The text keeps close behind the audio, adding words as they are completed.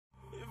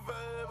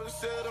ever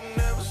said I'm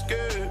never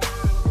scared,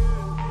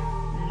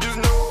 just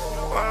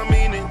know I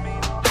mean it.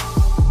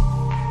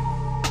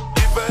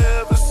 If I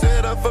ever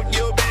said I fuck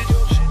your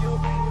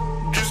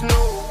bitch, just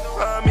know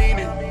I mean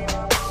it.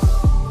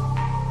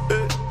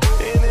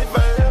 And if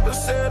I ever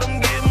said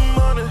I'm getting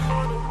money,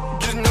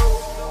 just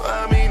know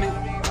I mean it.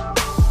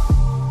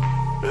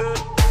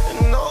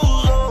 And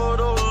oh Lord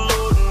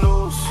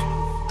knows,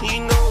 he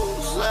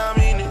knows I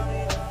mean it.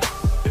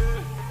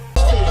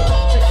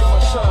 Taking my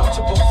time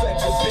to perfect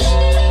the vision,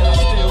 and I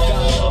still got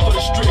love for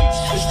the streets.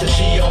 It's the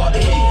DRE.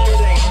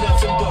 It ain't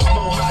nothing but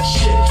more hot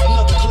shit.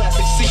 Another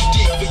classic CD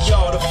for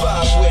y'all to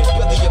vibe with.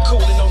 Whether you're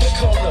cooling on the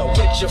corner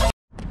with your.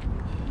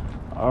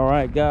 All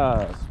right,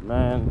 guys,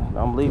 man,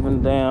 I'm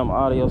leaving the damn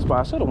audio spot.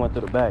 I should have went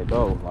through the back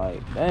door.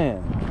 Like,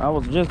 damn, I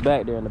was just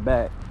back there in the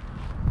back.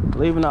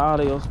 Leaving the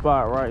audio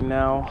spot right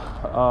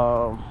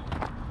now.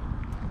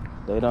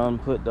 They done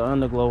put the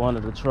underglow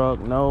under the truck.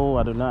 No,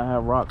 I do not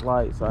have rock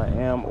lights. I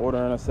am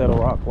ordering a set of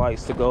rock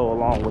lights to go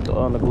along with the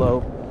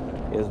underglow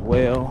as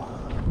well.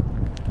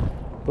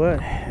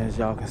 But as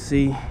y'all can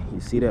see, you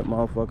see that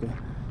motherfucker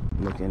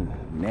looking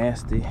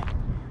nasty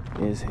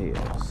as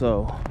hell.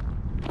 So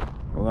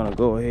we're gonna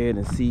go ahead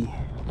and see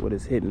what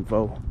it's hitting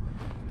for.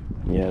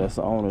 Yeah, that's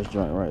the owner's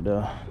joint right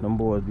there. Them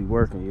boys be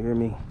working, you hear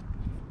me?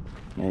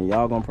 And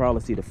y'all gonna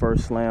probably see the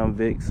first Slam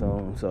Vic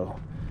soon. So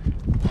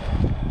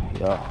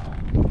y'all,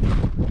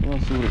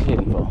 let's see what it's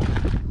hitting for.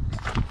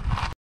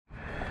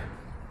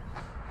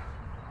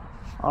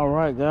 All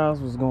right, guys,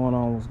 what's going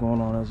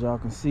on? As y'all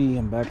can see,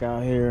 I'm back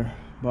out here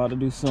about to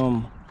do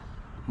some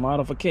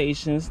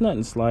modifications.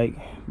 Nothing slight,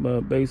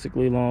 but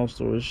basically, long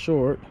story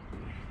short,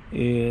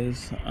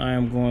 is I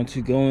am going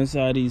to go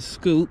inside these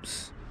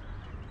scoops,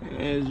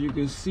 as you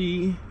can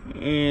see,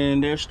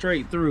 and they're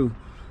straight through.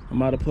 I'm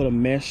about to put a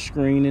mesh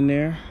screen in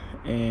there,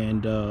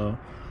 and let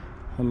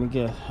me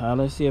guess.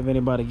 Let's see if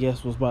anybody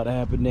guessed what's about to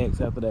happen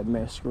next after that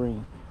mesh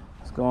screen.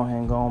 Let's go ahead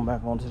and go on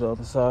back onto the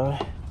other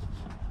side.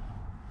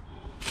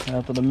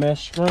 After the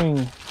mesh screen,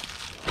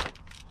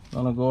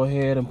 I'm gonna go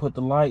ahead and put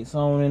the lights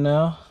on in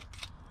now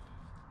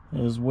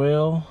as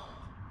well.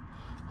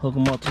 Hook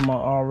them up to my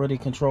already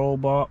control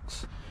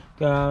box,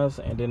 guys,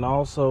 and then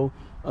also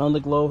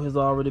underglow has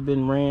already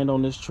been ran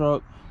on this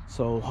truck.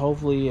 So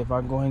hopefully, if I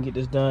can go ahead and get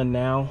this done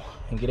now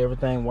and get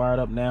everything wired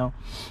up now,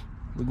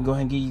 we can go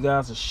ahead and give you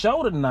guys a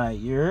show tonight.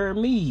 You heard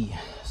me?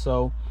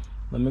 So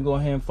let me go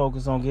ahead and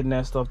focus on getting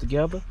that stuff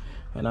together,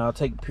 and I'll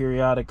take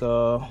periodic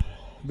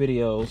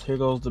videos. Here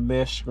goes the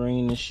mesh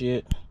screen and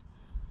shit,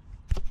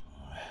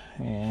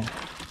 and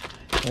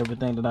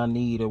everything that I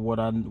need, or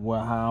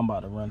how I'm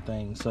about to run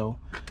things. So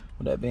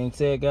with that being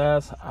said,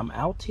 guys, I'm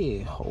out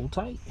here. Hold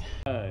tight.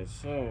 Alright,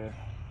 so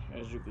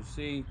as you can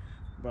see,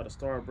 I'm about to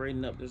start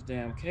braiding up this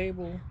damn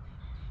cable,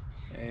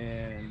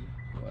 and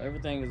well,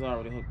 everything is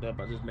already hooked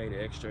up. I just made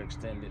it extra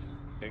extended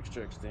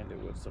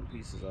with some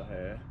pieces I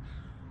had,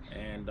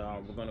 and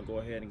we're gonna go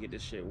ahead and get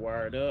this shit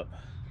wired up,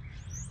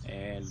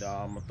 and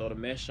I'm gonna throw the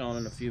mesh on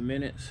in a few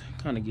minutes,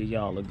 kind of give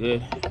y'all a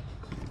good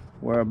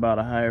whereabout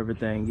of how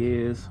everything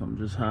is.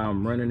 Just how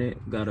I'm running it.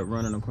 Got it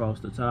running across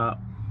the top.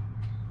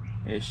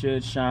 It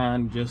should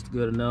shine just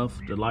good enough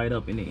to light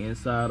up in the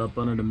inside up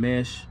under the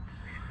mesh,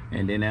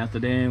 and then after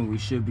then we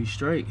should be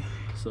straight.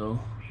 So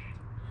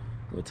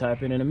we'll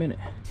type in a minute.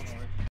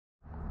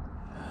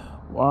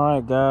 All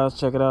right, guys,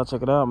 check it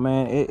out,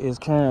 man. It is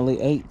currently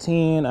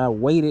 8:10. I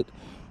waited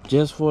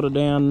just for the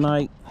damn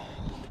night.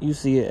 You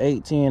see it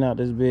 8:10 out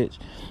this bitch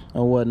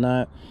and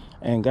whatnot.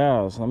 And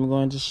guys, let me go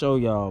ahead and just show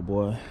y'all,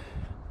 boy.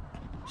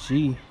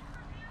 She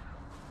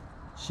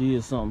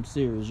is something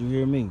serious, you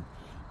hear me?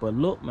 But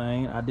look,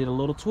 man, I did a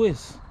little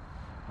twist.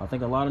 I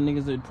think a lot of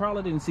niggas that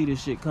probably didn't see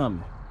this shit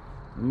coming.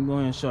 Let me go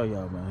ahead and show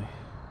y'all, man.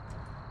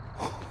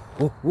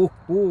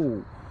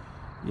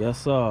 Yes,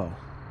 sir.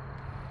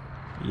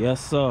 Yes,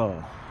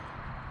 sir.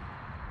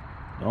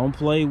 Don't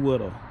play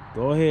with her.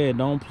 Go ahead,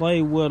 don't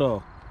play with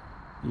her.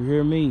 You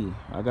hear me?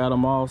 I got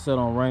them all set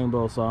on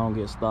rainbow so I don't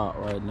get stopped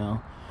right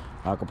now.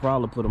 I could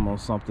probably put them on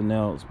something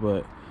else,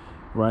 but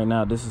right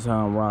now this is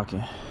how I'm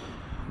rocking.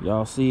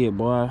 Y'all see it,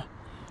 boy.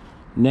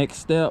 Next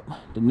step,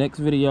 the next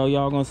video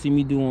y'all gonna see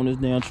me do on this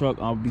damn truck,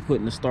 I'll be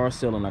putting the star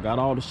ceiling. I got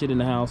all the shit in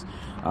the house.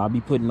 I'll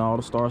be putting all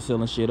the star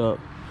ceiling shit up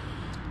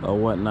or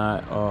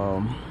whatnot.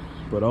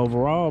 But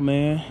overall,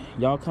 man,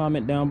 y'all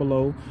comment down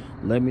below.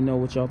 Let me know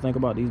what y'all think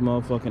about these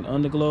motherfucking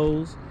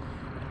underglows,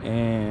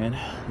 and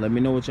let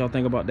me know what y'all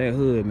think about that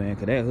hood, man,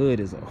 because that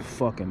hood is a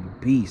fucking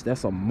beast.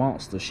 That's a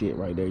monster shit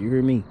right there, you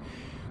hear me?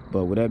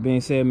 But with that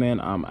being said, man,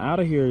 I'm out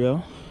of here,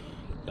 yo.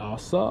 Y'all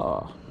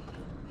saw.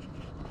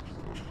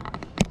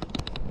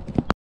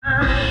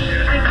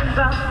 Think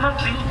about my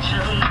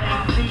future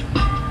lately,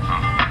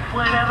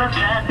 whatever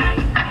that